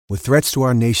With threats to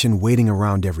our nation waiting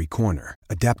around every corner,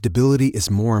 adaptability is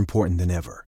more important than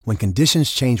ever. When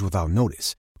conditions change without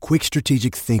notice, quick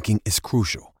strategic thinking is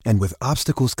crucial. And with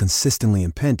obstacles consistently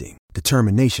impending,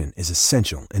 determination is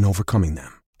essential in overcoming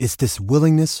them. It's this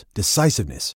willingness,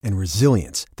 decisiveness, and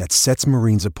resilience that sets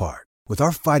Marines apart. With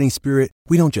our fighting spirit,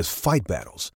 we don't just fight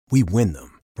battles, we win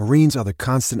them. Marines are the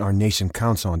constant our nation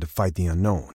counts on to fight the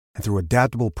unknown. And through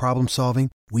adaptable problem solving,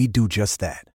 we do just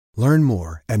that. Learn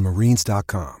more at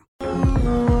marines.com.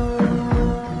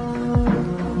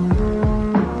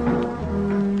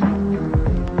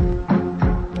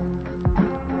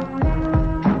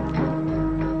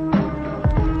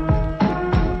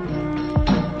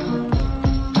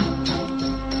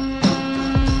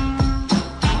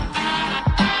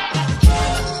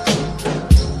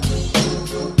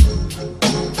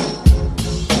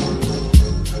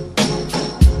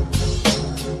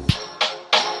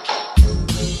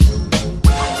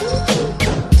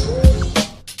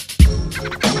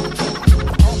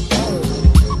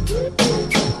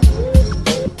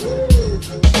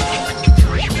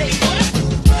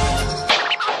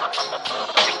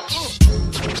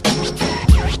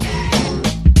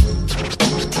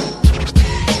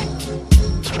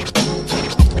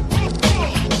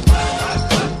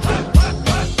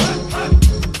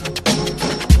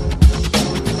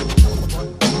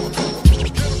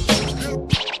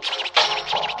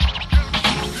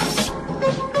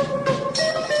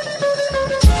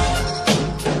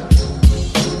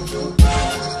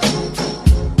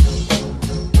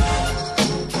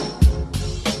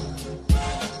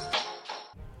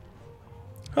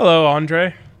 Hello,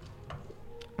 Andre.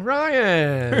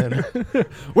 Ryan.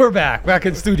 We're back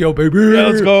in studio, baby. Yeah,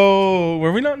 let's go.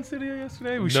 Were we not in studio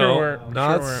yesterday? We sure weren't.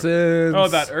 Not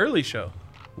since that early show.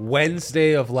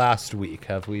 Wednesday of last week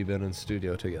have we been in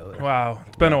studio together. Wow,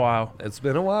 it's been a while. It's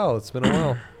been a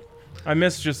while. I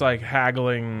miss just like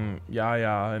haggling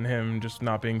Yaya and him just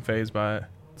not being fazed by it.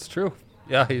 It's true.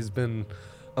 Yeah, he's been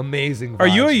amazing. Are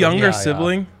you a younger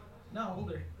sibling? No,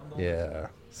 older. Yeah.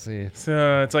 See,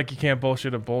 So it's like you can't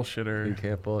bullshit a bullshitter. you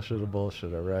can't bullshit a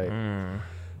bullshitter, right?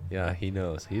 Yeah, he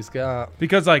knows. He's got.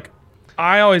 Because like,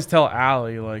 I always tell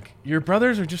Allie, like, your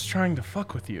brothers are just trying to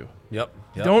fuck with you. Yep.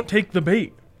 Don't take the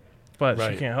bait. But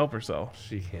Right. she can't help herself.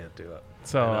 She can't do it.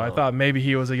 So I know. thought maybe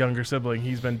he was a younger sibling.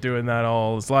 He's been doing that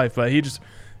all his life, but he just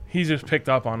picked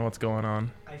up on what's going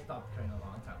on. I stopped trying a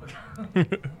long time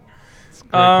ago. It's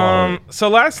great quality. So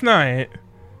last night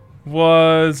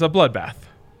was a bloodbath.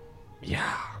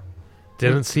 Yeah.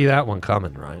 Didn't see that one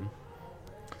coming, Ryan.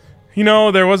 You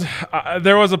know, there was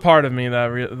a part of me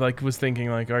that was thinking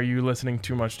like, are you listening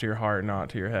too much to your heart, not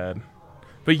to your head?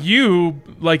 But you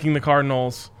liking the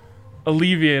Cardinals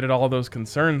alleviated all those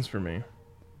concerns for me.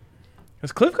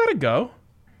 Has Cliff got to go?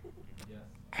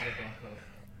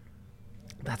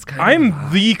 That's kind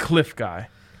I'm the Cliff guy.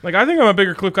 Like, I think I'm a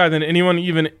bigger Cliff guy than anyone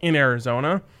even in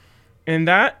Arizona. And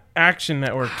that Action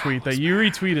Network tweet that you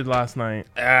retweeted last night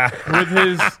with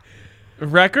his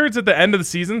records at the end of the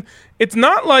season, it's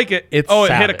not like it hit a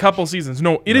savage. couple seasons.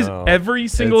 No, it is every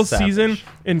single it's savage. season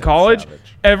in college, savage.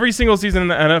 every single season in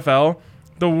the NFL.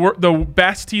 The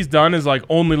best he's done is like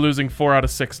only losing 4 out of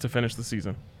 6 to finish the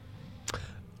season.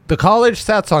 The college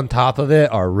stats on top of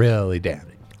it are really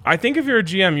damning. I think if you're a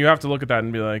GM, you have to look at that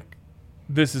and be like,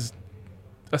 this is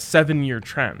a 7-year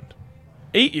trend,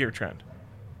 8-year trend.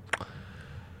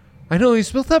 I know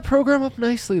he's built that program up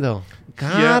nicely, though.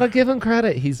 Gotta give him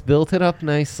credit. He's built it up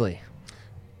nicely.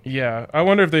 Yeah, I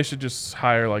wonder if they should just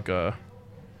hire like they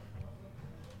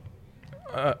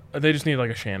just need like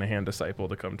a Shanahan disciple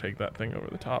to come take that thing over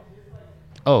the top.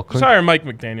 Oh, Just hire Mike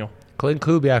McDaniel. Clint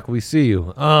Kubiak, we see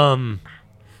you.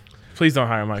 Please don't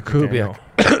hire Mike Kubiak.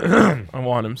 McDaniel. I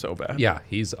want him so bad. Yeah,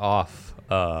 he's off.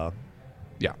 Yeah,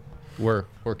 we're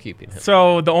keeping him.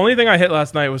 So the only thing I hit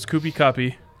last night was Koopy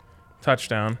Cuppy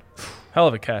touchdown. Hell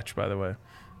of a catch, by the way.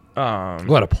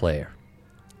 What a player.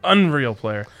 Unreal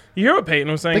player. You hear what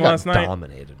Peyton was saying They got last night?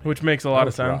 dominated. Which makes a lot of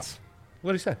was sense. rough.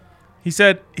 What did he say? He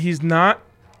said he's not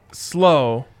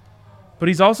slow, but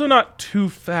he's also not too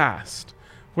fast,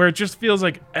 where it just feels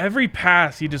like every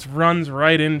pass he just runs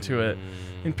right into it.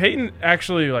 And Peyton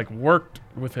actually like worked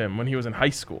with him when he was in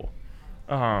high school.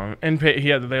 And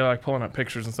they were like pulling up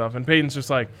pictures and stuff. And Peyton's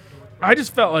just like, I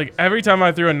just felt like every time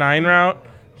I threw a 9 route,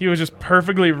 he was just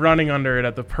perfectly running under it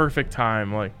at the perfect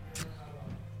time. Like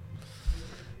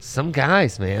Some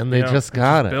guys, man, they just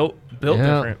got it. Built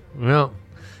different. Well,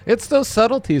 it's those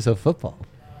subtleties of football.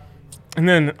 And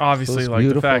then obviously Those like the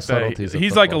beautiful fact that subtleties of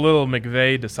he's like a football. little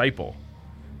McVay disciple.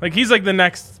 Like he's like the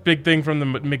next big thing from the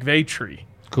McVay tree.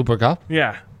 Cooper Cup?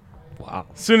 Yeah. Wow.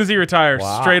 As soon as he retires,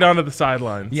 Wow. straight onto the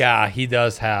sidelines. Yeah, he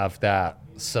does have that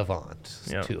savant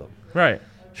Yep. to him. Right.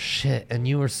 Shit, and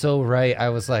you were so right. I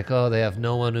was like, oh, they have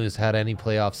no one who's had any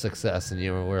playoff success, and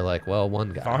you were like, well,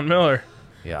 one guy. Von Miller.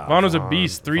 Yeah, Vaughn was a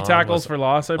beast. 3 Vaughn tackles was for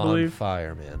loss, I on believe,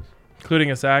 fire, man.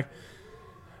 including a sack.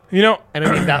 You know, And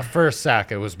I mean, that first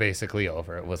sack, it was basically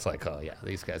over. It was like, oh yeah,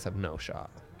 these guys have no shot.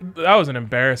 that was an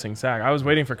embarrassing sack. I was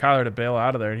waiting for Kyler to bail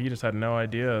out of there, and he just had no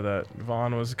idea that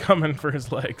Vaughn was coming for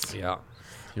his legs. Yeah.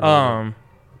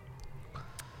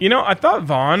 You know, I thought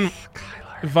Vaughn's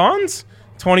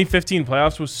 2015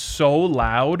 playoffs was so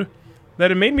loud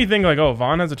that it made me think like, oh,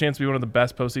 Vaughn has a chance to be one of the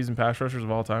best postseason pass rushers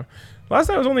of all time. Last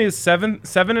night was only his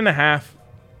 7.5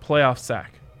 playoff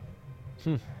sack.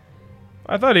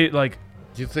 I thought he like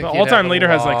Do you think the he'd all-time have a leader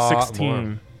has like lot 16.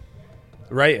 more?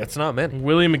 Right, it's not many.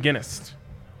 Willie McGinnis.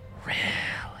 Really?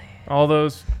 All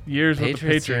those years with the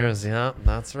Patriots. years, yeah,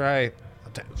 that's right.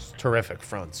 Terrific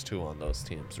fronts too on those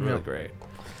teams. Really Yep. great.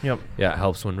 Yep. Yeah, it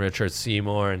helps when Richard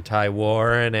Seymour and Ty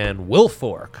Warren and Will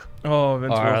Fork Oh,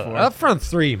 Vince are Wilfork. up front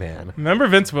three, man. Remember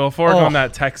Vince Wilfork Oh. on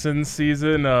that Texans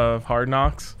season of Hard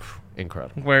Knocks,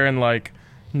 Incredible. wearing like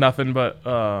nothing but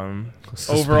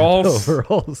overalls?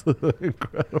 Overalls.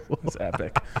 Incredible. It's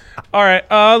epic. All right,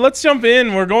 let's jump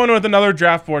in. We're going with another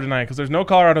draft board tonight because there's no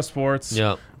Colorado sports,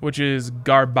 Yep. which is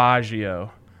Garbaggio.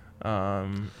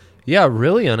 Yeah,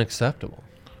 really unacceptable.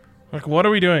 Like, what are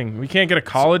we doing? We can't get a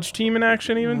college team in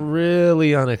action even?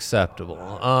 Really unacceptable.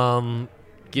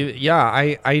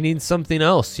 I need something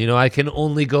else. You know, I can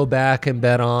only go back and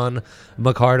bet on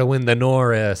McCarr to win the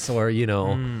Norris, or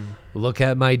look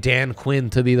at my Dan Quinn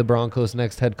to be the Broncos'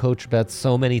 next head coach bets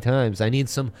so many times. I need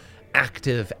some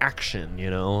active action.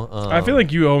 I feel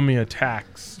like you owe me a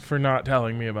tax for not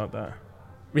telling me about that.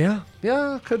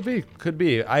 Yeah, could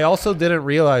be. I also didn't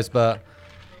realize, but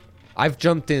I've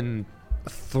jumped in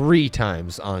 3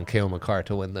 times on Cale McCarr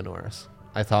to win the Norris.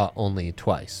 I thought only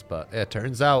twice, but it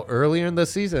turns out earlier in the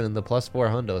season in the +4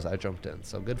 hundos I jumped in.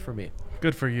 So good for me.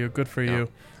 Good for you. Good for you.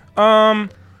 All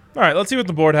right, let's see what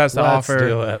the board has to Let's offer.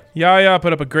 do it. Yaya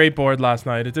put up a great board last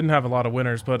night. It didn't have a lot of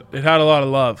winners, but it had a lot of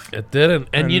love. It didn't.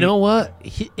 And you know what?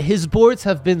 His boards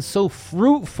have been so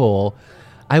fruitful.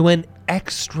 I went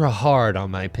extra hard on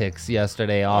my picks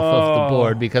yesterday off of the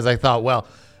board because I thought, well,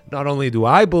 not only do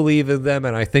I believe in them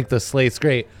and I think the slate's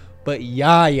great, but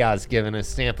Yaya's given a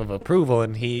stamp of approval,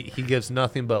 and he gives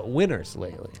nothing but winners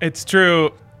lately. It's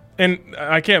true, and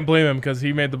I can't blame him because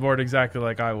he made the board exactly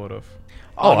like I would have.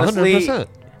 Honestly, 100%.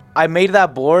 I made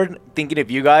that board thinking of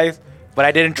you guys, but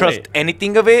I didn't trust Wait.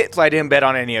 anything of it, so I didn't bet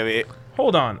on any of it.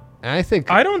 Hold on. And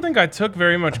I don't think I took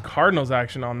very much Cardinals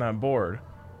action on that board.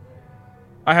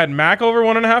 I had Mac over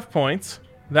 1.5 points.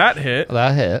 That hit.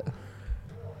 that hit.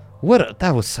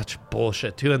 That was such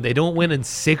bullshit too, and they don't win in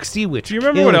 60, which Do you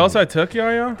remember what killed else me. I took,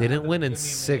 Yaya? They didn't win in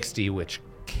 60, which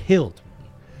killed me.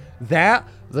 That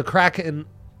the Kraken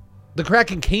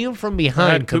came from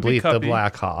behind to Koopy beat the Cuppy.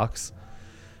 Blackhawks.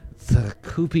 The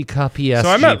Koopy Cuppy So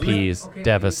I'm at- SGPs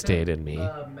devastated me.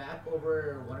 Mac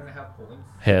over 1.5 points.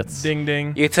 Hits. Ding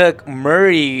ding. You took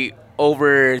Murray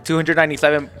over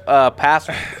 297 pass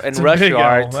and It's a rush big L.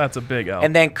 yards, That's a big L.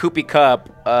 and then Koopy Cup.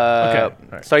 Okay, all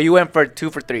right. So you went for 2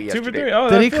 for 3 2 yesterday. for 3. Oh,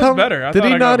 Did that he feels come? better. I Did thought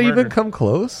he I got not even murdered. come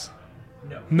close?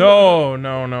 No.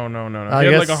 I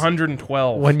He had like guess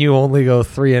 112. When you only go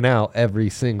 3 and out every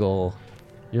single,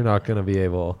 you're not gonna be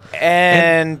able.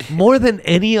 And More than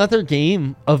any other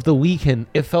game of the weekend,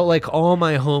 it felt like all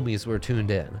my homies were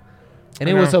tuned in, and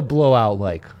I it was know. a blowout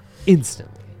like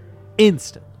instantly.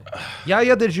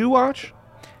 Yeah. Did you watch?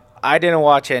 I didn't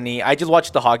watch any. I just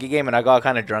watched the hockey game, and I got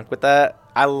kind of drunk with that.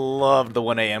 I loved the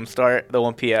 1 a.m. start, the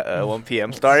 1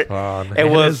 p.m. start. Fun. It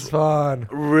was fun.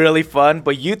 really fun.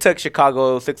 But you took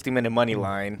Chicago 60-minute money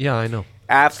line, Yeah, I know.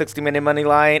 Avs 60-minute money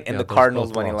line, and Yeah, the those Cardinals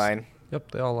both money lost. line.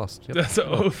 Yep, they all lost. Yep. That's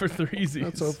 0 for 3s.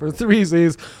 That's over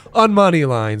 3Zs on money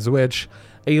lines, which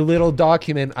a little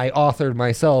document I authored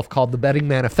myself called the Betting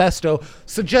Manifesto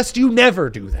suggests you never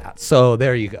do that. So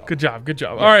there you go. Good job.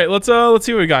 All right, let's see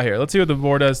what we got here. Let's see what the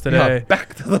board does today. Yeah,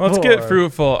 back to the Let's get board.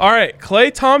 fruitful. All right,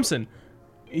 Klay Thompson.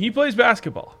 He plays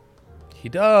basketball. He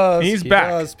does. He's back.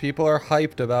 Does. People are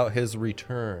hyped about his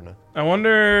return. I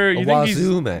wonder. You think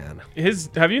Wazoo man.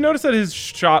 Have you noticed that his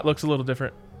shot looks a little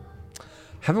different?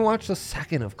 Haven't watched a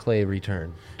second of Clay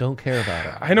return. Don't care about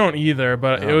it. I don't either,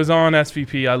 but it was on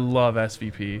SVP. I love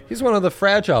SVP. He's one of the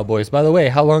fragile boys. By the way,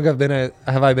 how long have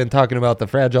I been talking about the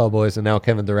fragile boys, and now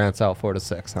Kevin Durant's out 4 to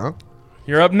 6, huh?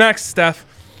 You're up next, Steph.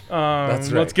 That's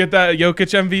right. Let's get that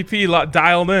Jokic MVP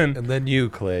dialed in. And then you,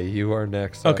 Clay. You are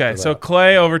next. Okay, after so that.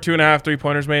 Klay over 2.5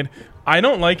 3-pointers made. I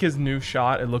don't like his new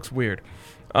shot. It looks weird.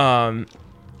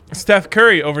 Steph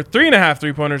Curry over 3.5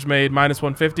 3-pointers made,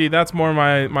 -150. That's more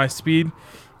my speed.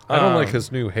 I don't like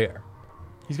his new hair.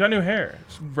 He's got new hair.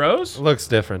 Rose? Looks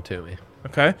different to me.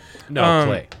 Okay. No,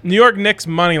 play. New York Knicks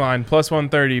money line plus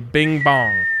 130. Bing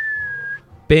bong.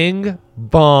 Bing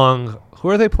bong. Who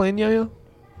are they playing, Yo-Yo?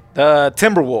 The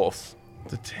Timberwolves.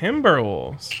 The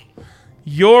Timberwolves.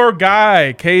 Your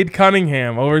guy, Cade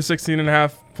Cunningham, over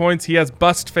 16.5 points. He has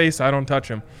bust face. I don't touch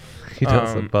him. He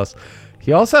does look bust.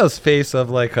 He also has face of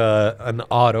like an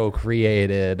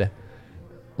auto-created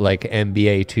like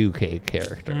NBA 2K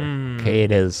character.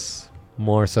 Cade is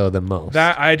more so than most.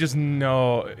 That I just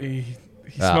know he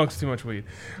smokes too much weed.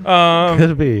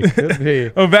 Could be.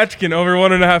 Ovechkin over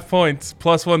 1.5 points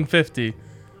plus 150.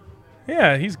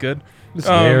 Yeah, he's good. It's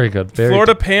very good. Very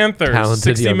Florida Panthers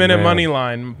talented young 60-minute man. money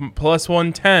line plus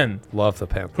 110. Love the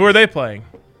Panthers. Who are they playing?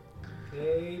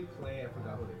 They play. I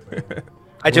forgot who they play.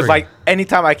 I just Word. like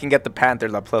anytime I can get the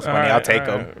Panthers at plus money, I'll take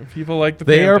them. People like the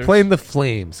They Panthers. are playing the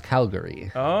Flames,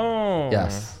 Calgary. Oh.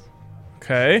 Yes.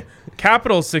 Okay.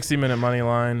 Capitals 60-minute money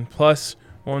line plus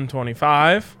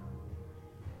 125.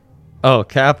 Oh,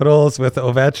 Capitals with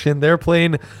Ovechkin. They're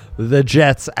playing the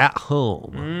Jets at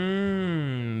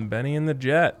home. Benny and the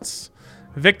Jets.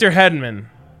 Victor Hedman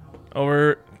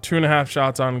over 2.5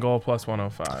 shots on goal plus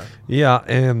 105. Yeah,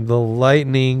 and the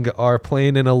Lightning are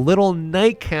playing in a little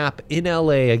nightcap in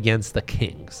LA against the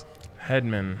Kings.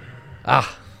 Hedman.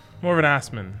 Ah. More of an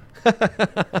assman.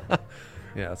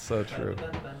 Yeah, so true.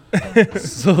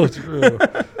 So true.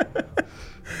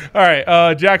 All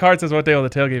right. Jack Hart says, what day will the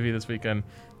tailgate be this weekend?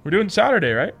 We're doing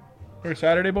Saturday, right? We're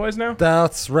Saturday boys now?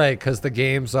 That's right, because the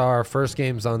games are first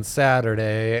games on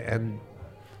Saturday and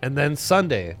then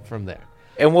Sunday from there.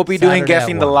 And we'll be doing Saturday at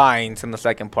guessing the 1. lines in the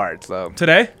second part. So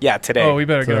Today? yeah, today. Oh, we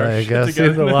better get So our I shit guess together.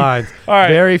 in the lines. All right.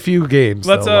 Very few games.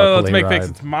 Let's luckily, make Ryan.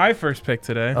 picks. It's my first pick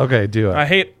today. Okay, do it. I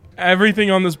hate everything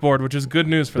on this board, which is good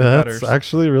news for the That's bettors.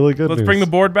 actually really good. Let's bring the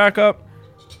board back up.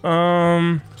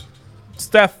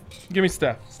 Steph. Give me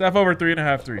Steph. Steph over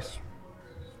 3.5 threes.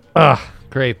 Ah,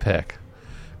 great pick.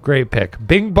 Great pick.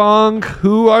 Bing Bong.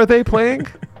 Who are they playing?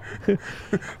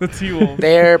 The T-Wolves.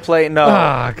 They're playing. No.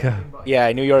 Ah, God.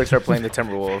 Yeah, New York's are playing the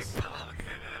Timberwolves.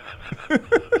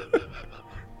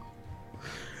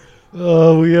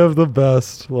 Oh, we have the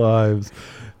best lives.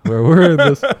 Where we're in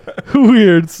this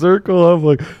weird circle of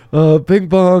like, Bing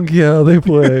Bong, yeah, they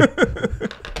play.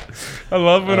 I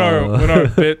love when our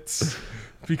bits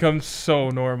become so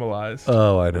normalized.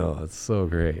 Oh, I know. It's so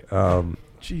great.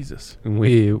 Jesus.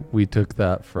 We took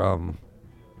that from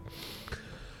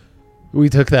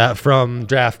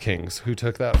DraftKings, who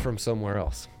took that from somewhere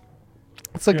else.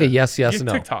 It's like a yes,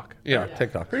 no. TikTok. Yeah,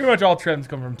 TikTok. Pretty much all trends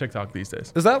come from TikTok these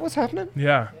days. Is that what's happening?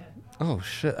 Yeah. Oh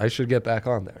shit! I should get back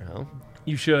on there, huh?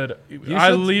 You should. You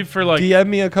I should leave for like. DM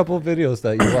me a couple of videos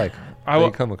that you like. I that will-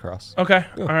 you come across. Okay.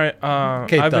 All right.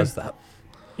 Kate I've does been, that.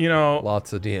 You know,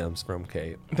 Lots of DMs from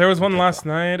Kate. there was one last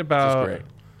night Which about. is great.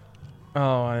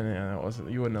 Oh, yeah, that wasn't.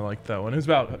 You wouldn't have liked that one. It was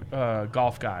about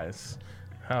golf guys,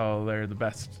 how they're the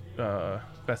best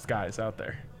guys out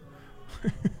there.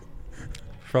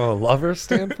 From a lover's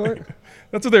standpoint.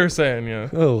 That's what they were saying. Yeah.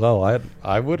 Oh well,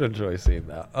 I would enjoy seeing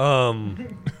that.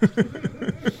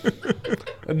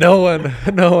 No one.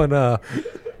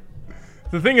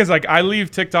 The thing is, like, I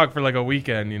leave TikTok for like a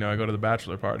weekend. You know, I go to the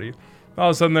bachelor party. All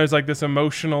of a sudden, there's like this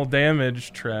emotional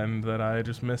damage trend that I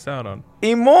just missed out on.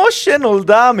 Emotional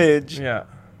damage. Yeah,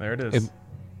 there it is.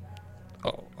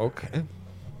 Oh, okay.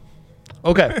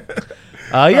 Okay.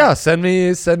 Yeah, send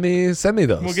me those.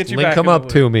 We'll get you Link back them in the up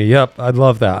loop. to me. Yep, I'd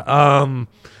love that.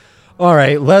 All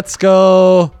right, let's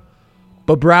go.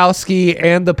 Bobrovsky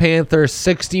and the Panthers,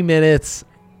 60 minutes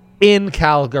in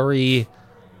Calgary.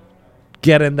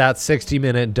 Getting that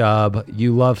 60-minute dub.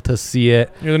 You love to see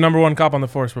it. You're the number one cop on the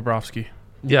force, Bobrovsky.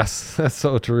 Yes, that's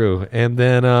so true. And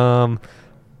then I'm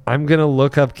going to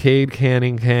look up Cade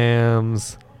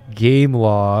Cunningham's game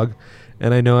log.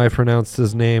 And I know I pronounced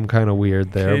his name kind of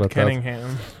weird there. Cade but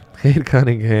Cunningham. Cade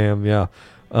Cunningham, yeah.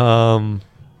 Do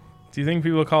you think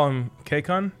people call him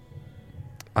K-Kun?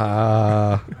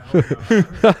 Yeah, a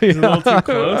little too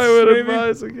close, I would maybe?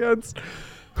 advise against.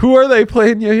 Who are they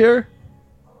playing you here?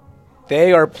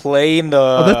 They are playing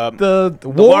The the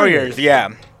Warriors. Yeah.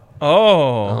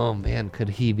 Oh. Oh, man, could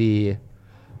he be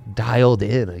dialed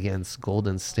in against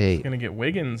Golden State? Gonna get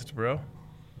Wiggins, bro.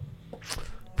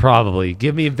 Probably.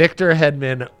 Give me Victor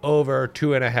Hedman over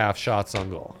 2.5 shots on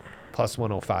goal. Plus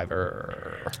 105.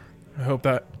 I hope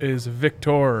that is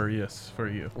victorious for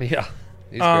you. Yeah.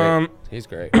 He's great. He's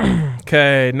great.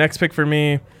 Okay, next pick for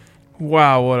me.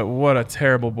 Wow, what a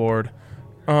terrible board.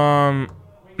 Not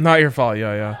your fault,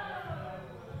 yeah.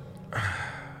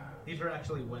 These are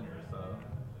actually winners, so.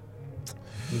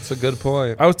 That's a good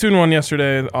point. I was 2-1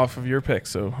 yesterday off of your pick,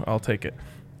 so I'll take it.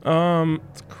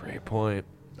 That's a great point.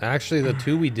 Actually, the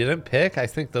two we didn't pick, I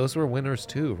think those were winners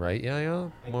too, right? Yeah,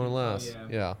 more or less. so,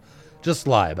 Yeah. Just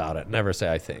lie about it. Never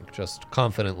say I think. Just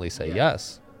confidently say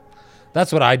yes.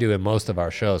 That's what I do in most of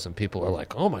our shows, and people are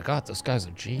like, "Oh my god, this guy's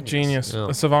a genius." Genius, Yeah.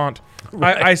 a savant.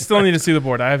 I still need to see the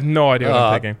board. I have no idea what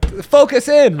I'm picking. Focus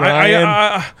in,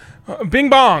 Ryan. Bing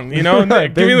bong, you know.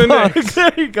 Right, Give me Bing the bong. Knicks.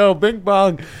 There you go, Bing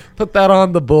bong. Put that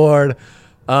on the board.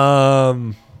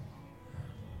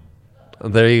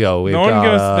 There you go. We've No one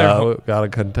give us their we've got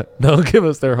a don't give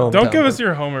us their home. Don't give us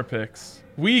your homer picks.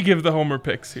 We give the homer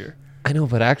picks here. I know,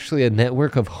 but actually, a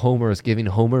network of homers giving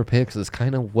homer picks is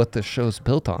kind of what the show's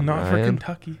built on. Not for Ryan.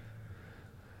 Kentucky.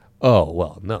 Oh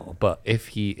well, no. But if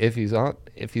he's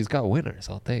got winners,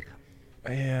 I'll take.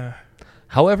 Yeah.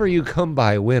 However you come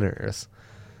by winners,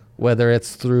 whether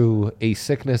it's through a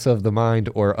sickness of the mind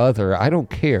or other, I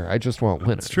don't care. I just want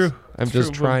winners. It's true. I'm It's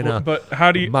just true, trying to But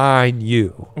how do you? mine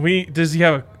you. Does he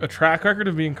have a track record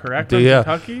of being correct on Yeah.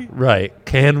 Kentucky? Right.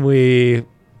 Can we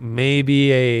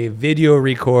maybe a video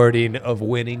recording of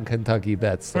winning Kentucky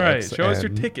bet Right. slips? Show us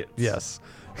your And- tickets. Yes.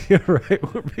 You're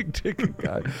right. We're big ticket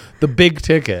guy. The big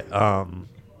ticket. You got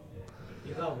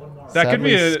one more. That could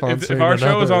be Sadly if sponsoring our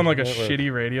show was another on like a network.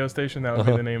 shitty radio station. That would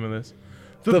Uh-huh. be the name of this.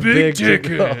 The big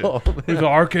ticket Oh, with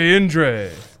RK Indre.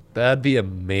 that'd be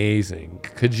amazing.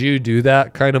 Could you do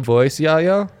that kind of voice,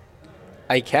 Yaya?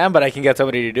 I can, but I can get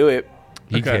somebody to do it.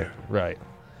 You Okay. can. Right.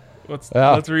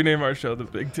 Let's rename our show the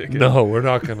Big Ticket. No, we're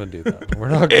not gonna do that. We're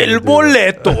not. Gonna El do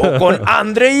that. boleto con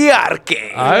Andre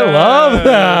Yarke. I love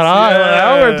that.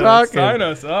 Now we're talking. Sign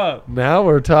us up. Now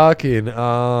we're talking.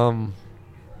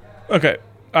 Okay,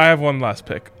 I have one last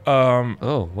pick.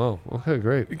 Oh, wow. Okay,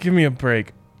 great. Give me a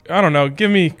break. I don't know.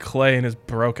 Give me Clay and his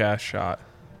broke ass shot.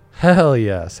 Hell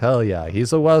yes. Hell yeah.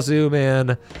 He's a Wazoo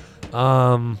man.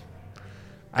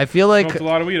 I feel like Smoked a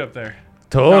lot of weed up there.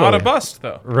 totally Not a bust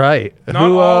though. right.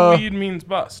 Not all weed means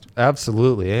bust.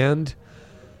 Absolutely. And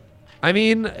I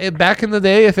mean, back in the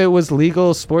day, if it was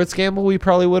legal sports gamble, we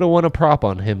probably would have won a prop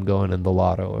on him going in the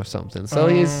lotto or something. So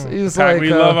he's like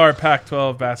we love our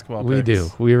Pac-12 basketball. we picks.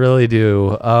 do. We really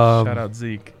do. Shout out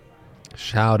Zeke.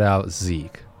 Shout out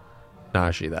Zeke.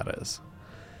 Najee, that is.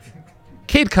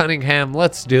 Cade Cunningham,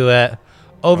 let's do it.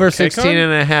 Over Okay, 16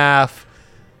 and a half.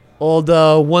 Old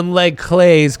one-leg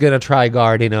Clay's going to try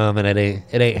guarding him, and it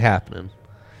ain't happening.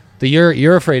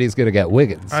 You're afraid he's going to get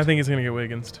Wiggins. I think he's gonna get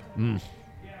Wiggins.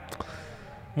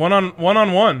 One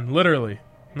on one, literally.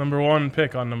 Number one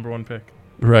pick on number one pick.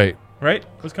 Right. Right?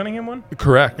 Was Cunningham one?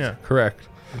 Correct. Yeah. Correct.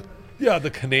 Yeah,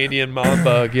 the Canadian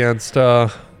Mamba against...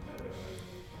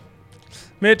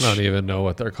 Mitch, I don't even know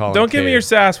what they're calling. don't give me Cade. your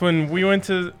sass when we went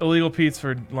to Illegal Pete's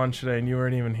for lunch today and you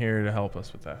weren't even here to help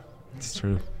us with that. It's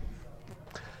true.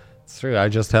 It's true. I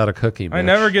just had a cookie. I Mitch.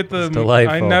 never get It's the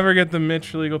delightful.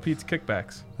 Mitch Illegal Pete's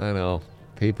kickbacks. I know.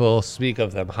 People speak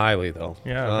of them highly, though.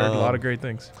 Yeah, I've heard a lot of great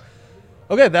things.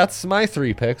 Okay, that's my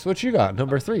 3 picks. What you got?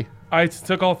 Number 3. I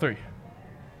took all three.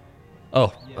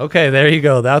 Oh, okay. There you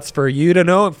go. That's for you to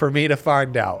know and for me to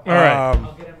find out. All right.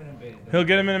 I'll get him in a bit. He'll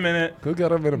get him in a minute. Go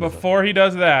get him in a minute. Before he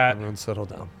does that, Everyone settle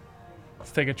down.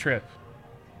 let's take a trip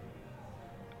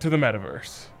to the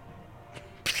metaverse.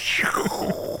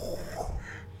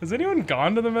 Has anyone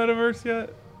gone to the metaverse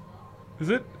yet? Is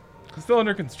it still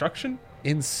under construction?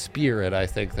 In spirit, I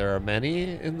think there are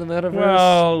many in the metaverse.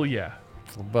 Well, yeah.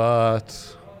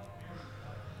 But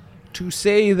to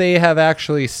say they have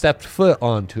actually stepped foot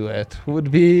onto it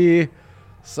would be,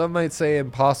 some might say,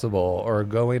 impossible or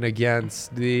going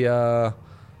against the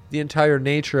entire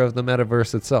nature of the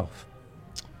metaverse itself.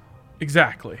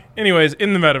 Exactly. Anyways,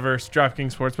 in the metaverse,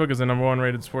 DraftKings Sportsbook is the number one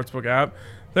rated sportsbook app.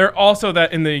 They're also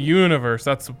that in the universe,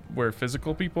 that's where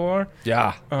physical people are.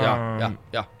 Yeah. Yeah.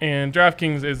 And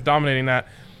DraftKings is dominating that.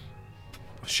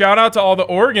 Shout out to all the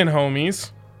Oregon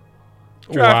homies.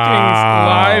 DraftKings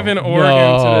live in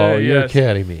Oregon today. You're Yes.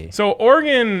 kidding me. So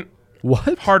Oregon,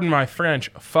 What? pardon my French,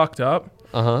 fucked up.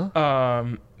 Uh-huh.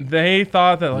 They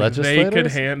thought that like, they could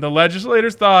Legislators? the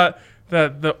legislators thought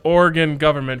that the Oregon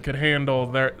government could handle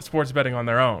their sports betting on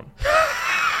their own.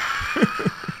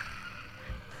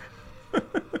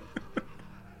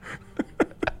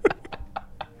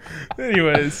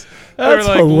 Anyways, they were That's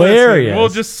like, hilarious. "Listen, we'll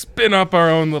just spin up our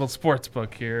own little sports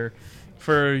book here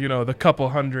for, the couple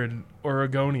hundred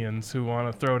Oregonians who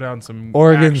want to throw down some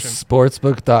Oregon action."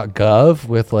 sportsbook.gov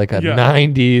with like a Yeah.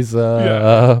 90s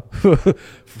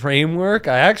framework.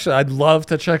 I'd love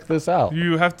to check this out.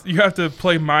 You have to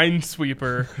play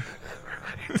Minesweeper.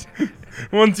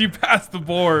 Once you pass the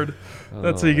board,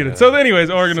 that's how you get it. So, anyways,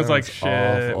 Oregon was like,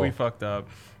 Sounds "Shit, awful. we fucked up."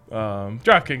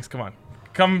 DraftKings, come on,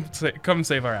 come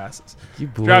save our asses. You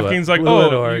blew DraftKings it. like, Blew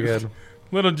it, "Oh, Oregon.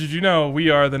 Little did you know, we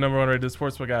are the #1 rated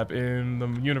sportsbook app in the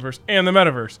universe and the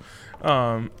metaverse.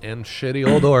 And shitty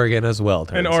old Oregon as well.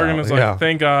 And Oregon was like,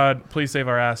 thank God, please save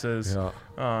our asses. Yeah.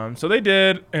 So they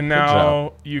did, and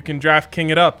now you can draft King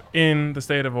it up in the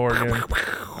state of Oregon.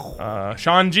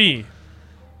 Sean G,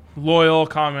 loyal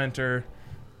commenter,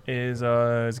 is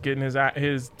getting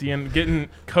getting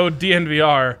code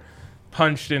DNVR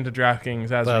punched into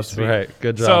DraftKings as we speak. That's right.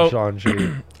 Good job, Sean G.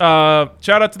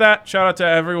 Shout out to that. Shout out to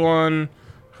everyone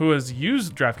who has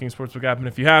used DraftKings Sportsbook app, and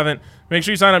if you haven't, make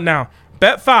sure you sign up now.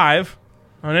 Bet 5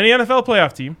 on any NFL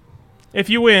playoff team. If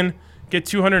you win, get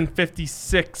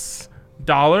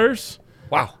 $256.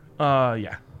 Wow.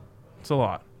 Yeah, it's a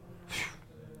lot.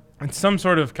 It's some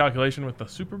sort of calculation with the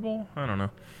Super Bowl. I don't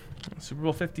know. Super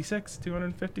Bowl 56,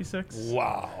 256.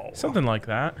 Wow. Something like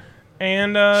that.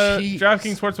 And Jeez.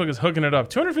 DraftKings Sportsbook is hooking it up.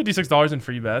 $256 in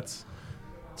free bets.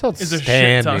 That's Is a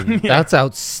shit ton. outstanding. Yeah. That's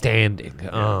outstanding.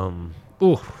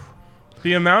 Ooh.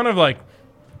 The amount of like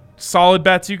solid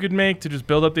bets you could make to just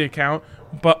build up the account,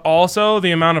 but also the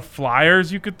amount of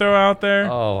flyers you could throw out there.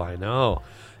 Oh, I know.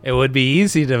 It would be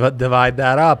easy to divide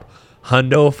that up.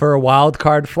 Hundo for wild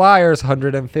card flyers,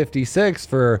 156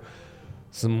 for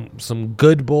some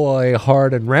good boy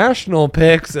hard and rational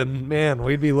picks, and man,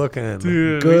 we'd be looking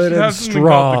Dude, we good should and have something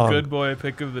called strong. the good boy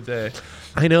pick of the day.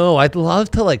 I know. I'd love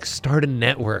to like start a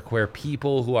network where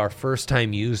people who are first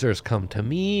time users come to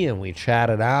me and we chat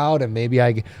it out, and maybe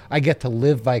I get to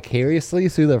live vicariously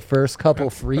through the first couple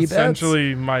free bets.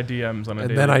 Essentially, my DMs on a And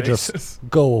daily then I basis. just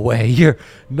go away. You're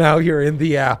in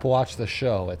the app. Watch the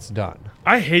show. It's done.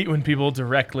 I hate when people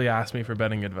directly ask me for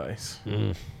betting advice.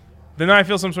 Mm. Then I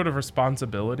feel some sort of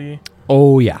responsibility.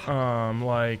 Oh yeah.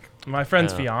 Like my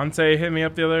friend's Yeah. fiance hit me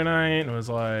up the other night and was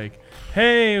like,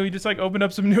 "Hey, we just like opened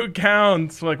up some new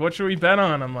accounts. Like, what should we bet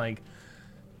on?" I'm like,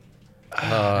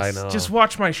 I know. just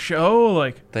watch my show.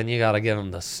 Like, Then you gotta give them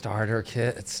the starter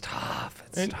kit. It's tough.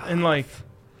 It's tough. and like,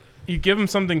 you give them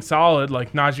something solid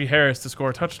like Najee Harris to score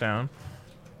a touchdown,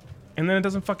 and then it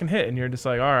doesn't fucking hit, and you're just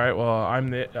like, "All right, well, I'm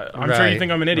sure you Right,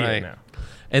 think I'm an idiot right. now."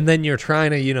 And then you're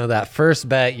trying to, that first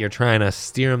bet, you're trying to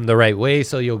steer them the right way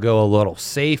so you'll go a little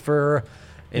safer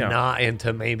and Yeah. not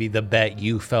into maybe the bet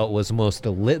you felt was most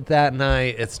lit that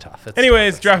night. It's tough.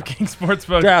 Anyways, DraftKings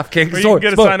Sportsbook. DraftKings where you can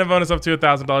get a Sportsbook. sign-up bonus up to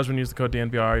 $1,000 when you use the code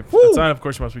DNVR. Woo. Sign up, of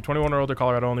course, you must be 21 or older.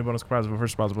 Colorado only. Bonus comprised of a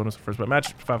first deposit bonus, first bet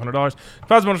match, $500.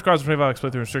 Deposit bonus requires a 25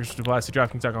 split through restrictions to apply. See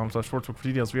DraftKings.com/sportsbook for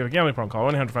details. If you have a gambling problem, call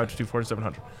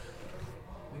 1-800-522-4700.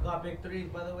 We got big threes,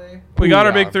 by the way. We got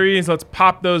our Booyah. big threes. Let's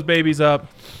pop those babies up.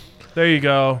 There you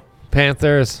go.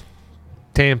 Panthers,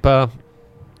 Tampa,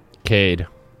 Cade.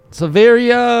 It's a very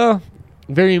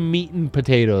meat and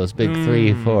potatoes big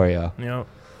three for you. Yep.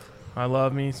 I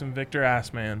love me some Victor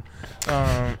Assman.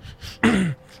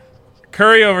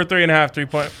 Curry over 3.5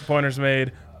 3-pointers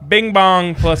made. Bing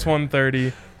Bong plus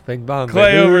 130. Bing bong.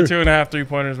 Clay baby. over 2.5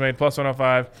 3-pointers made plus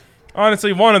 105.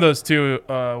 Honestly, one of those two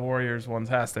Warriors ones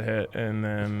has to hit, and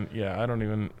then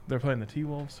they're playing the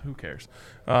T-Wolves. Who cares?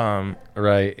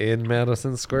 Right, in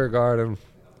Madison Square Garden.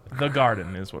 The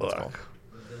Garden is what it's called.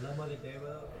 Dilemma of the day,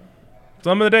 brother.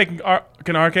 Dilemma of the day: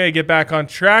 can RK get back on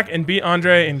track and beat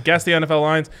Andre and guess the NFL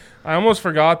lines? I almost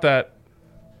forgot that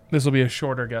this will be a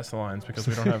shorter guess the lines because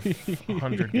we don't have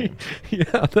 100 games.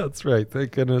 Yeah, that's right.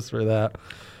 Thank goodness for that.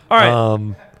 All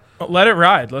right, let it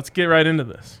ride. Let's get right into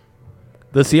this.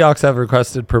 The Seahawks have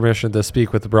requested permission to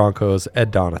speak with the Broncos,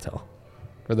 Ed Donatel,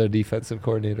 for their defensive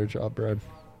coordinator job, Brad.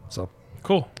 So,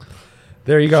 Cool.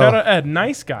 there you go. Shout out Ed,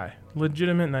 nice guy,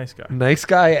 legitimate nice guy. Nice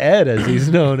guy Ed, as he's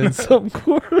known in some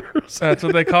quarters. That's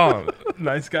what they call him.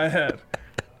 Nice guy Ed.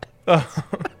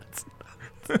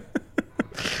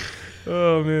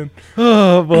 Oh man.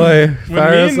 Oh, boy.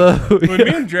 When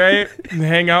me and Dre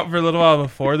hang out for a little while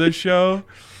before this show,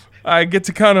 I get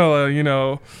to kind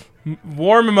of,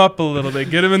 warm him up a little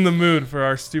bit, get him in the mood for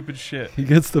our stupid shit. He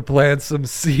gets to plant some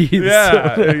seeds.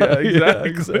 Yeah, exactly. Yeah,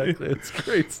 exactly. It's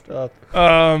great stuff.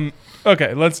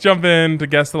 Okay, let's jump in to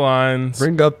guess the lines.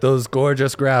 Bring up those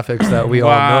gorgeous graphics that we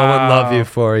all know and love you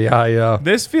for. Yeah.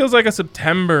 This feels like a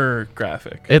September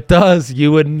graphic. It does.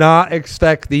 You would not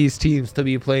expect these teams to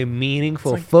be playing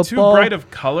meaningful It's like football. too bright of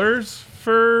colors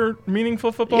for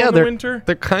meaningful football in the they're, winter.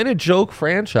 They're kind of joke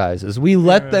franchises. We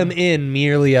let them in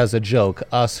merely as a joke,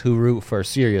 us who root for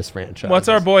serious franchises. What's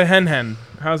our boy Hen Hen?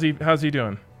 How's he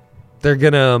doing? They're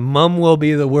going to, mum will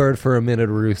be the word for a minute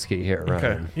Ruski here, Ryan.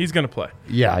 Okay, he's gonna play.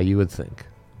 Yeah, you would think.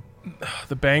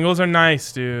 The Bengals are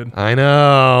nice, dude. I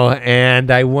know. And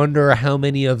I wonder how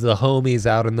many of the homies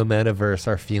out in the metaverse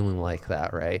are feeling like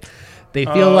that, right? They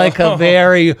feel like a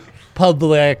very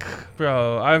public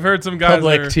Bro, I've heard some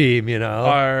guys team,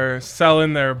 are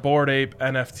selling their Bored Ape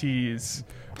NFTs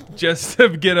just to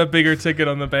get a bigger ticket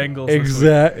on the Bengals. this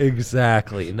week.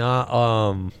 Exactly. Not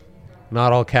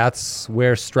all cats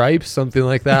wear stripes, something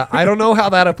like that. I don't know how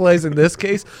that applies in this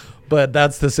case, but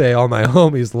that's to say all my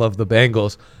homies love the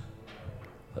Bengals.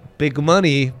 Big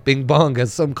money, bing bong,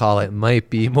 as some call it, might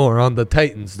be more on the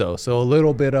Titans, though. So a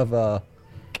little bit of a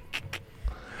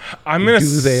I'm gonna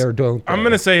do they or don't they? I'm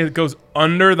gonna say it goes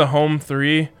under the home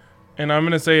 3, and I'm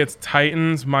gonna say it's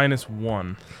Titans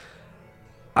 -1.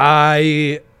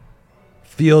 I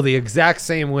feel the exact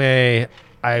same way.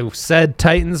 I said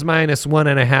Titans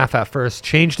 -1.5 at first,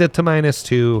 changed it to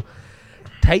 -2.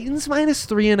 Titans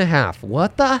 -3.5.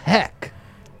 What the heck?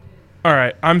 All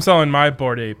right, I'm selling my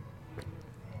Bored Ape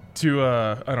to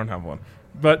I don't have one,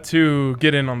 but to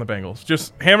get in on the Bengals.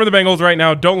 Just hammer the Bengals right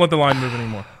now. Don't let the line move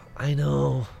anymore. I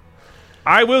know.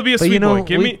 I will be a But sweet you know, boy.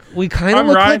 Give me. we kind of I'm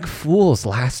looked riding- like fools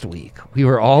last week. We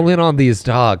were all in on these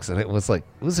dogs, and it was a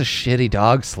shitty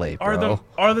dog slate, bro.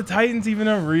 Are the Titans even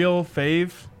a real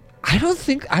fave?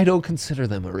 I don't consider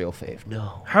them a real fave.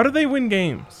 No. How do they win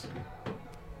games?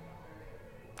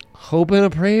 Hope and a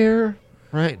prayer,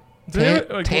 right? They-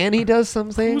 like, Tanny does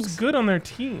some things. Who's good on their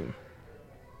team?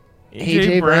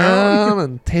 AJ Brown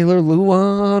and Taylor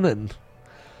Lewan, and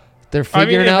they're I mean,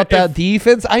 figuring out that if-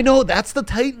 defense. I know that's the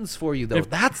Titans for you, though.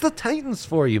 That's the Titans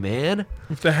for you, man.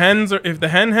 If the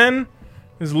hen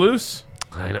is loose,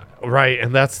 I know, right?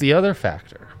 And that's the other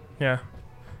factor. yeah,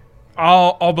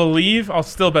 I'll believe. I'll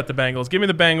still bet the Bengals. Give me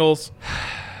the Bengals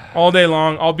all day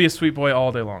long. I'll be a sweet boy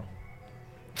all day long.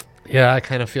 Yeah, I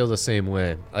kind of feel the same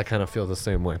way.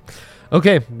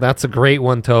 Okay, that's a great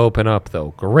one to open up,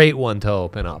 though. Great one to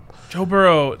open up. Joe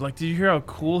Burrow, like, did you hear how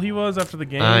cool he was after the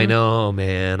game? I know,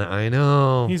 man. I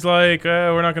know. He's like,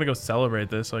 we're not gonna go celebrate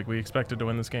this. Like, we expected to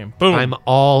win this game. Boom. I'm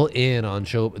all in on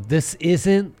Joe. This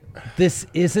isn't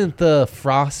the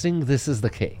frosting. This is the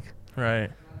cake. right.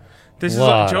 This is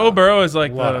Lot Joe of- Burrow is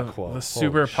like lot of the quotes.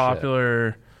 super Holy shit.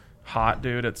 popular hot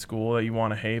dude at school that you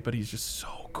want to hate, but he's just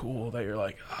so cool that you're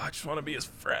like, I just want to be his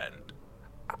friend.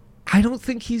 I don't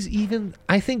think he's even.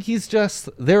 I think he's just.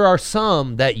 There are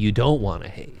some that you don't want to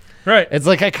hate. Right. It's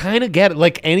like I kind of get it.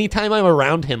 Like anytime I'm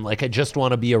around him, like I just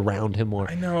want to be around him more.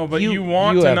 I know, but you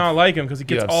want to have- not like him because he you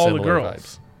gets have all the similar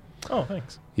girls. Oh,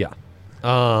 thanks. Yeah.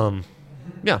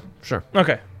 Yeah. Sure.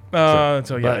 Okay. So yeah.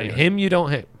 But anyway. him, you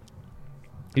don't hate.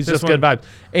 He's This just good one- vibe.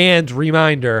 And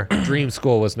reminder: Dream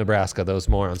School was Nebraska. Those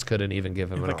morons couldn't even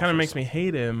give him an that kind of offer, makes me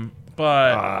hate him,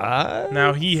 but so-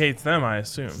 now he hates them, I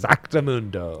assume.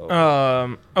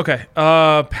 Exactamundo. Okay.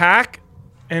 Pack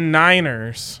and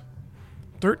Niners.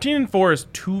 13-4 is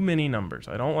too many numbers.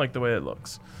 I don't like the way it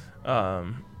looks.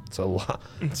 It's a lot.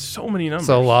 It's so many numbers. It's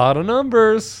a lot of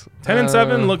numbers.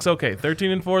 10-7 looks okay.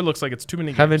 13-4 looks like it's too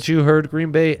many games. Haven't you heard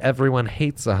Green Bay? Everyone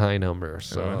hates a high number.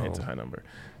 So Everyone hates a high number.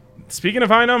 Speaking of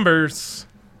high numbers,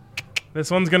 this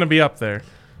one's going to be up there.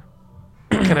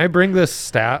 can I bring this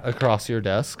stat across your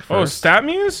desk? Oh, First?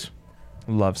 StatMuse?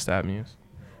 Love StatMuse.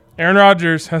 Aaron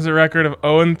Rodgers has a record of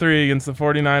 0-3 against the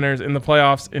 49ers in the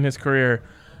playoffs in his career.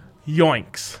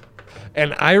 Yoinks.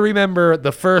 And I remember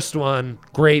the first one,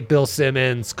 great Bill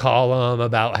Simmons column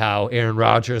about how Aaron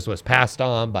Rodgers was passed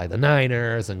on by the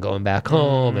Niners and going back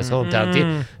home, his hometown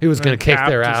team. He was going And to kick Cap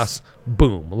their just ass.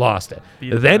 Boom, lost it.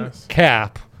 beat his Then ass.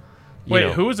 Cap. you Wait,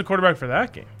 know, who was the quarterback for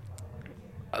that game?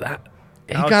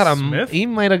 He Alex got Smith? He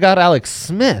might have got Alex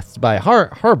Smith by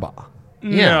Harbaugh.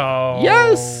 Yeah. No.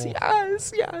 Yes.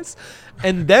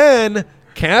 And then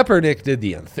Kaepernick did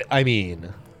the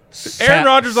Aaron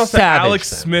Rodgers lost to savaged Alex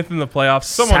them. Smith in the playoffs.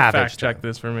 Someone Savaged fact check them.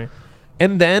 this for me.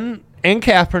 And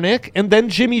Kaepernick, and then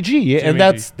Jimmy G. And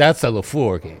that's the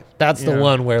LaFleur game. That's the Yeah.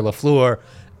 one where LaFleur,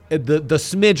 the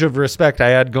smidge of respect I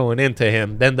had going into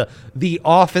him, then the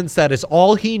offense that is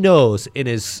all he knows in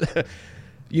his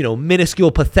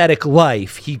minuscule, pathetic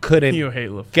life, he couldn't You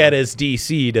hate LaFleur. get his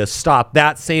DC to stop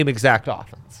that same exact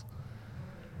offense.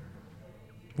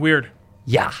 Weird.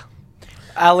 Yeah.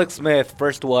 Alex Smith,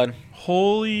 first one.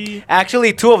 Holy.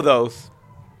 Actually, two of those.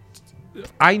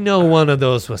 I know one of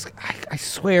those was, I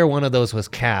swear one of those was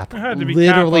Cap. It had to be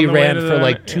Literally Cap on the way ran to for the-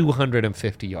 like yeah.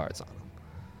 250 yards on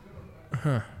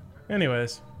him.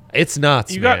 Anyways. It's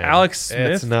nuts, You got man. Alex Smith,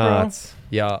 It's bro? nuts.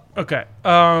 Yeah. Okay.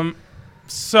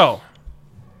 So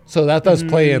So that does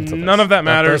play into this. None of that That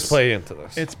matters. does play into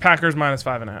this. it's Packers minus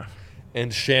 5.5.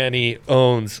 And Shanny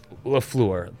owns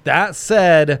LaFleur. That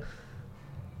said,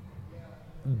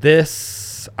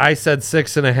 I said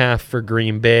 6.5 for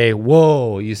Green Bay.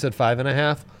 Whoa, you said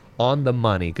 5.5? On the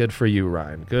money. Good for you,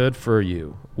 Ryan. Good for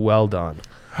you. Well done.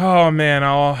 Oh man,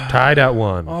 Tied at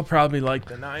 1. I'll probably like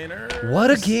the Niners. What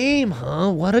a game,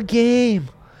 huh? What a game.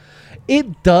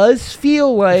 It does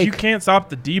feel If like you can't stop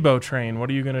the Debo train, what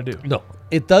are you gonna do? no.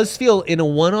 it does feel in a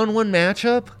one-on-one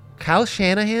matchup, Kyle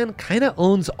Shanahan kind of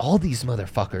owns all these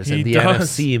motherfuckers He in the does.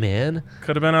 NFC, man.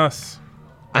 Could have been us.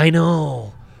 I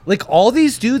know. Like, all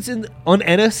these dudes on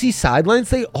NFC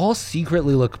sidelines, they all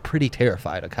secretly look pretty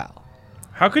terrified of Kyle.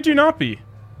 How could you not be?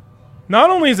 Not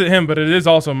only is it him, but it is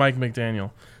also Mike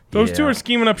McDaniel. Those two Yeah. are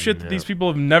scheming up shit that these people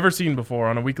have never seen before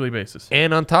on a weekly basis.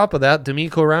 And on top of that,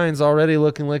 D'Amico Ryan's already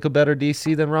looking like a better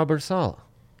DC than Robert Saleh.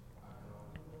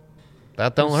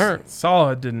 That don't hurt.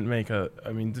 Saleh didn't make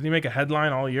did he make a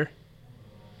headline all year?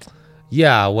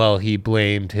 Yeah, well, he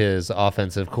blamed his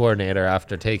offensive coordinator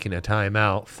after taking a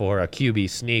timeout for a QB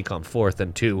sneak on 4th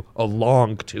and 2, a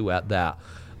long 2 at that.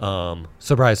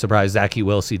 Surprise, surprise, Zachy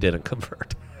Wilsey didn't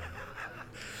convert.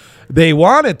 They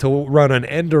wanted to run an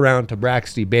end around to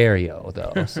Braxton Berrio,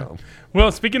 though. So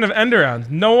Well, speaking of end arounds,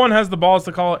 no one has the balls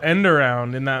to call it end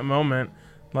around in that moment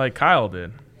like Kyle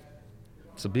did.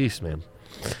 it's a beast, man.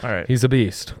 All right, He's a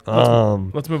beast.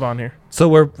 let's move on here. So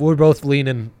we're both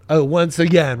leaning. Oh, once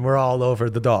again, we're all over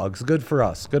the dogs. Good for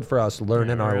us. Good for us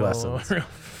learning our lessons. Real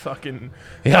fucking.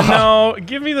 Yeah. No,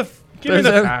 give me the There's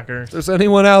Packers. If there's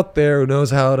anyone out there who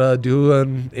knows how to do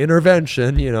an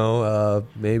intervention,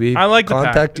 maybe I like the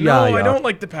contact Packers. No, Yaya. I don't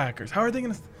like the Packers. How are they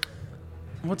gonna?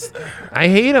 What's? I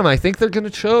hate them. I think they're gonna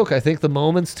choke. I think the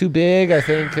moment's too big. I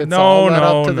think it's No, all led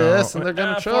no, up to no. this, and they're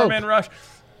gonna choke. 4-man rush.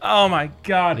 Oh my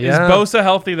God! Yeah. Is Bosa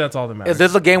healthy? That's all that matters. Is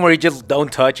this a game where you just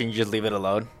don't touch and you just leave it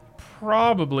alone?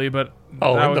 Probably, but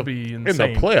Oh, that in would the, be in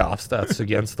insane. the playoffs, that's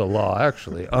against the law,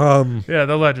 actually. Yeah,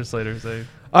 the legislators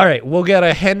All right, we'll get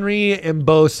a Henry and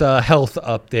Bosa health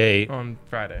update. on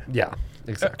Friday. Yeah,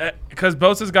 exactly. Because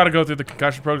Bosa's got to go through the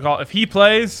concussion protocol. If he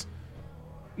plays,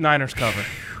 Niners cover.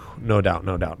 No doubt.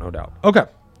 Okay,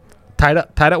 tied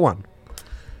at 1.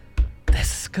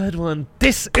 This is a good one.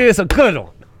 This is a good one.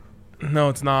 No,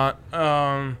 it's not.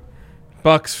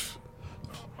 Bucks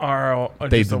are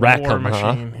just a wreck war 'em, huh?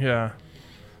 machine. Yeah.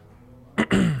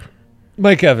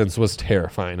 Mike Evans was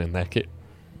terrifying in that game.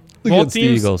 Both Against the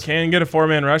teams Eagles. can get a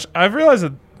 4-man rush. I've realized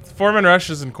that 4-man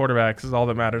rushes and quarterbacks is all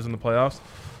that matters in the playoffs.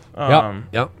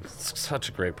 Yep. Such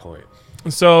a great point.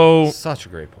 So Such a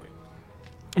great point.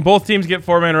 both teams get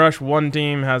 4-man rush. One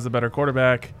team has the better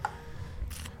quarterback.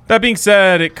 That being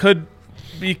said, it could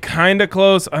be kind of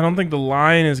close. I don't think the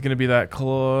line is going to be that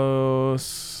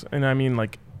close. And I mean,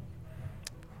 like,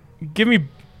 give me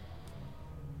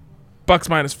Bucks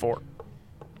 -4.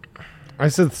 I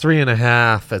said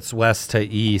 3.5. It's west to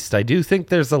east. I do think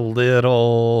there's a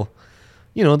little,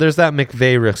 there's that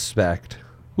McVay respect.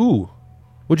 Ooh.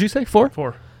 Would you say 4?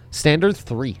 4. Standard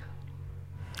 3.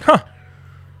 Huh.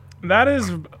 That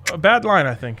is a bad line,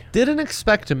 I think. Didn't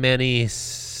expect many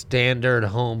standard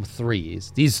home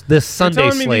 3s. This You're Sunday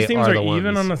telling me slate these teams are are the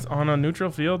even ones. on a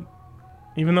neutral field,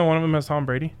 even though one of them has Tom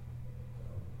Brady?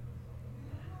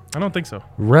 I don't think so.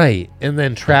 Right. And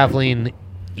then traveling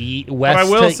west But I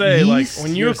will to say, east, like,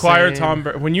 when you you're acquire saying-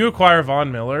 when you acquire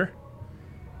Von Miller,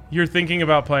 you're thinking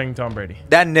about playing Tom Brady.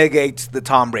 That negates the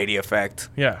Tom Brady effect.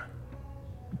 Yeah.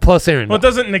 Plus Aaron Well, it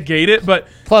Donald. doesn't negate it, but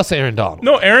Plus Aaron Donald.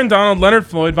 no, Aaron Donald, Leonard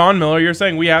Floyd, Von Miller, you're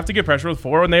saying we have to get pressure with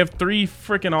 4 when they have 3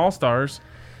 freaking all-stars.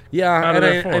 Yeah, out of and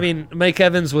their 4. I mean, Mike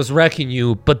Evans was wrecking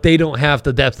you, but they don't have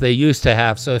the depth they used to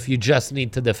have. So if you just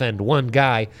need to defend one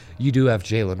guy, you do have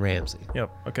Jalen Ramsey. Yep.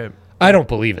 Okay. I don't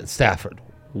believe in Stafford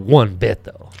one bit,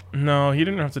 though. No, he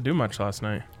didn't have to do much last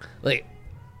night. Like,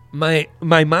 my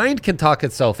mind can talk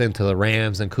itself into the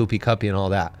Rams and Koopy Cuppy and all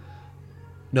that.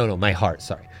 No, my heart,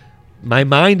 sorry. My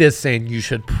mind is saying you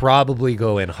should probably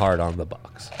go in hard on the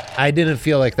Bucs. I didn't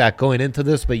feel like that going into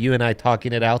this, but you and I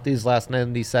talking it out these last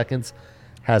 90 seconds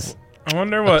has I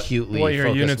wonder what acutely your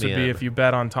focused units me would be in. if you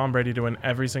bet on Tom Brady to win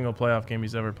every single playoff game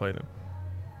he's ever played in.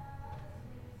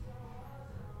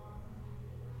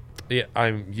 Yeah,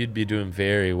 you'd be doing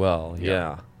very well.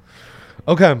 Yeah.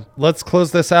 Okay, let's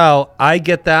close this out. I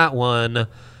get that one.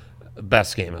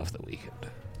 Best game of the weekend.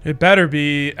 It better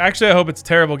be. Actually, I hope it's a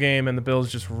terrible game and the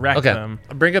Bills just wreck Okay, them.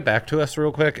 bring it back to us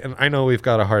real quick. And I know we've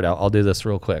got a hard out. I'll do this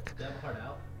real quick.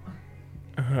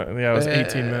 Yeah, it was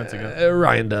 18 minutes ago.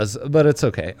 Ryan does, but it's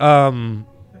okay.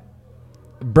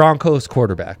 Broncos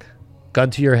quarterback. Gun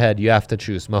to your head, you have to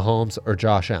choose Mahomes or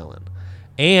Josh Allen.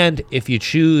 And if you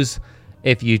choose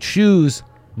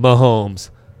Mahomes,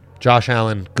 Josh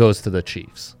Allen goes to the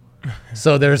Chiefs.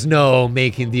 So there's no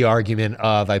making the argument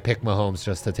of I pick Mahomes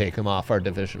just to take him off our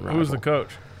division rival. Who's the coach?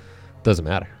 Doesn't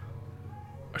matter.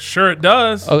 Sure, it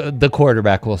does. The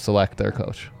quarterback will select their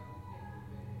coach.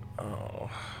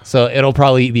 So it'll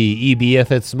probably be EB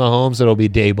if it's Mahomes. It'll be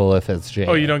Dable if it's Jay.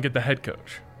 Oh, you don't get the head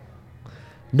coach.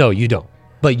 No, you don't.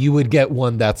 But you would get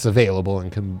one that's available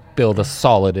and can build a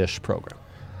solid-ish program.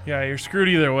 Yeah, you're screwed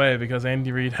either way because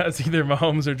Andy Reid has either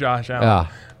Mahomes or Josh Allen.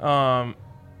 Yeah.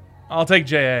 I'll take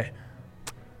J.A.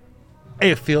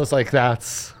 It feels like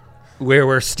that's where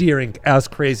we're steering, as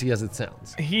crazy as it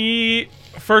sounds.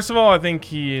 First of all, I think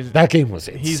he's. That game was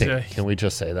insane. a- Can we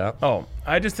just say that? Oh,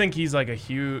 I just think he's like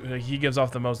he gives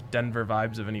off the most Denver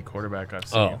vibes of any quarterback I've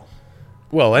seen. Oh.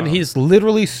 Well, and he's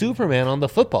literally Superman on the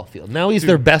football field. Now he's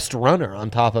their best runner on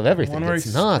top of everything. One where It's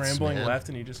he's nuts, scrambling man. left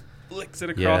and he just flicks it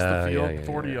across the field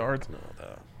 40 yards.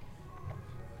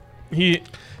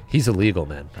 He's illegal,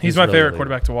 man. He's my really favorite illegal.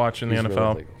 quarterback to watch in the He's NFL.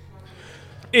 really illegal.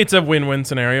 It's a win-win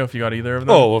scenario if you got either of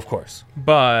them. Oh, of course.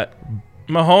 But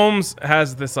Mahomes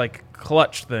has this like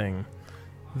clutch thing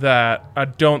that I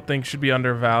don't think should be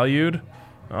undervalued,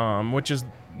 which is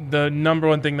the number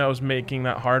one thing that was making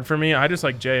that hard for me. I just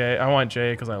like J.A. I want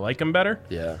J.A. because I like him better.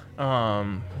 Yeah.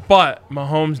 But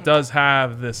Mahomes does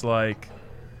have this like,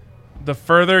 the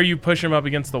further you push him up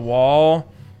against the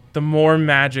wall, the more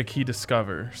magic he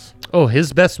discovers. Oh,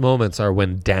 his best moments are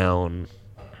when down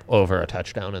over a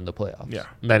touchdown in the playoffs. Yeah.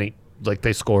 Then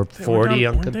they scored 40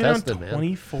 uncontested, man.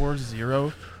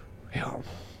 24-0. Yeah.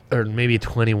 Or maybe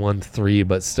 21-3,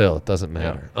 but still, it doesn't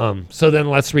matter. So then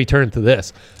let's return to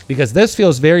this, because this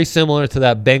feels very similar to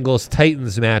that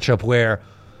Bengals-Titans matchup where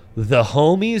the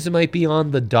homies might be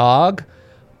on the dog,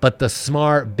 but the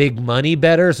smart big money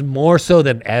bettors, more so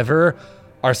than ever,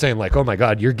 are saying like, oh my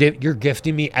God, you're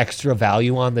gifting me extra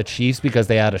value on the Chiefs because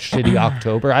they had a shitty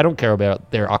October. I don't care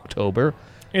about their October.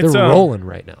 They're rolling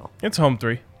right now. It's home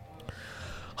 3.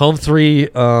 Home 3,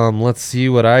 let's see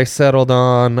what I settled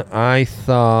on. I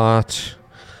thought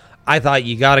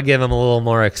you got to give them a little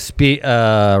more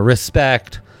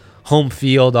respect. Home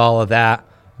field, all of that.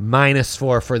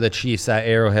 -4 for the Chiefs at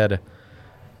Arrowhead.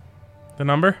 The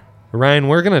number? Ryan,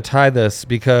 we're going to tie this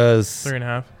because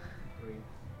 3.5.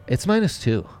 it's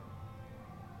 -2.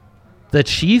 The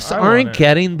Chiefs I want aren't it.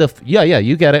 getting the... Yeah,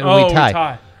 you get it, and Oh, we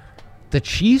tie. The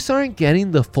Chiefs aren't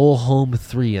getting the full home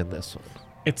 3 in this one.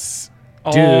 It's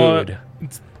Dude.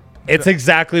 It's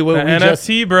exactly what the we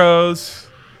NFT bros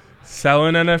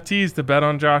selling NFTs to bet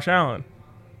on Josh Allen.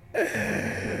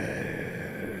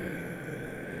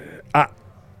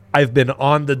 I've been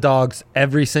on the dogs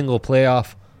every single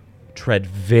playoff. Tread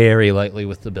very lightly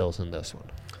with the Bills in this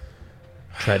one.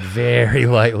 Tread very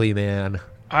lightly, man.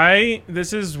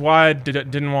 This is why I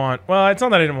didn't want. Well, it's not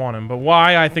that I didn't want him, but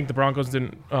why I think the Broncos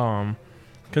didn't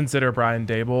consider Brian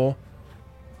Daboll.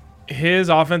 His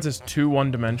offense is too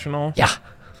one-dimensional. Yeah.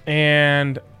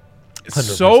 And 100%.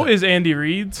 so is Andy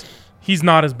Reid's. He's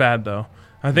not as bad, though.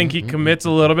 I think he commits a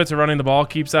little bit to running the ball,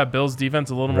 keeps that Bills defense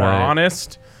a little more Right.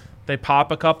 honest. They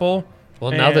pop a couple.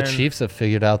 Well, now the and- Chiefs have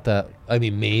figured out that, I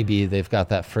mean, maybe they've got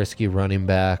that frisky running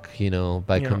back,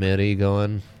 by committee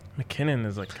going. McKinnon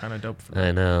is like kind of dope for me.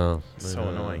 I know. So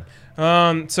annoying.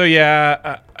 So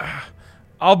yeah,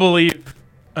 I'll believe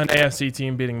an AFC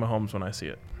team beating Mahomes when I see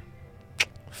it.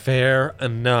 Fair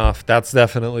enough. That's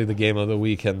definitely the game of the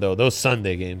weekend, though. Those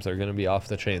Sunday games are going to be off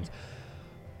the chains.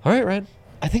 All right, Ryan.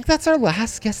 I think that's our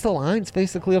last Guess the Lines,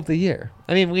 basically, of the year.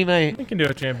 I mean, we might... We can do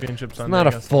a championship Sunday. Not a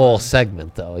against full the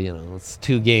segment, though. It's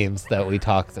 2 games that we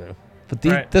talk through. But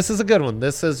Right. this is a good one.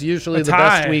 This is usually A the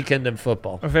best tie. weekend in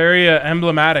football. Very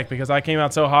emblematic because I came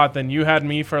out so hot, then you had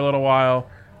me for a little while,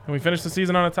 and we finished the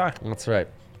season on a tie. That's right.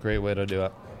 Great way to do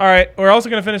it. All right, we're also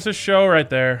going to finish this show right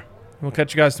there. We'll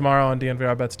catch you guys tomorrow on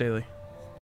DNVR Bets Daily.